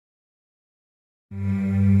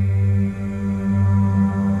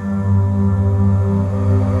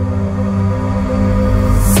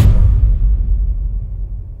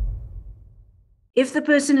If the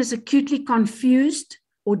person is acutely confused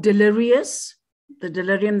or delirious, the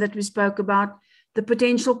delirium that we spoke about, the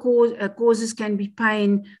potential causes can be pain,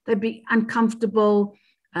 they'd be uncomfortable,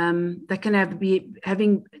 they can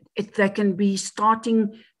be starting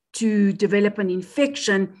to develop an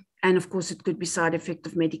infection, and of course it could be side effect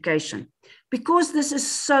of medication. Because this is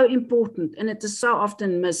so important and it is so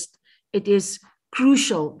often missed, it is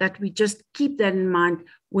crucial that we just keep that in mind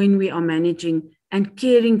when we are managing and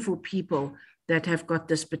caring for people that have got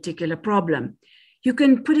this particular problem. You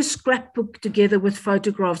can put a scrapbook together with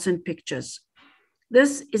photographs and pictures.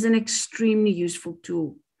 This is an extremely useful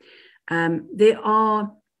tool. There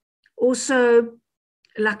are also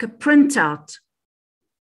like a printout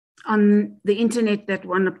on the internet that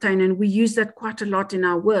one obtain, and we use that quite a lot in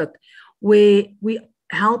our work, where we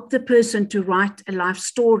help the person to write a life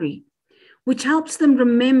story, which helps them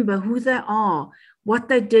remember who they are, what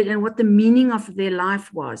they did, and what the meaning of their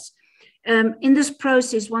life was. In this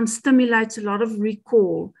process, one stimulates a lot of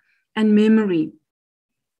recall and memory,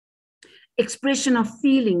 expression of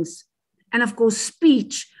feelings, and of course,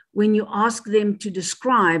 speech when you ask them to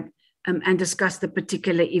describe and discuss the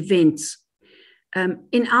particular events.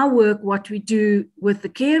 In our work, what we do with the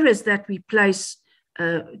carers that we place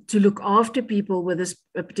to look after people with this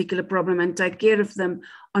particular problem and take care of them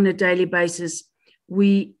on a daily basis,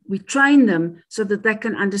 we train them so that they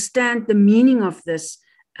can understand the meaning of this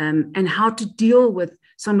and how to deal with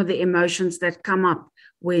some of the emotions that come up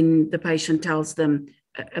when the patient tells them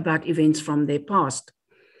about events from their past.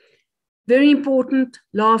 Very important,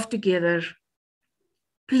 laugh together.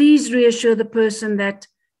 Please reassure the person that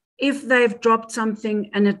if they've dropped something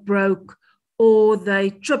and it broke, or they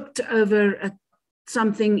tripped over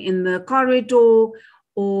something in the corridor,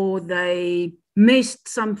 or they missed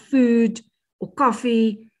some food or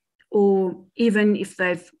coffee, or even if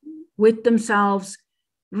they've wet themselves,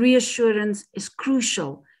 reassurance is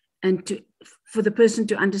crucial, and for the person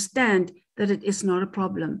to understand that it is not a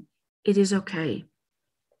problem. It is okay.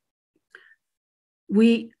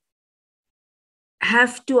 We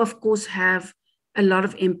have to, of course, have a lot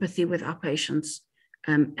of empathy with our patients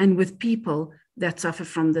and with people that suffer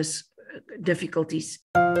from these difficulties.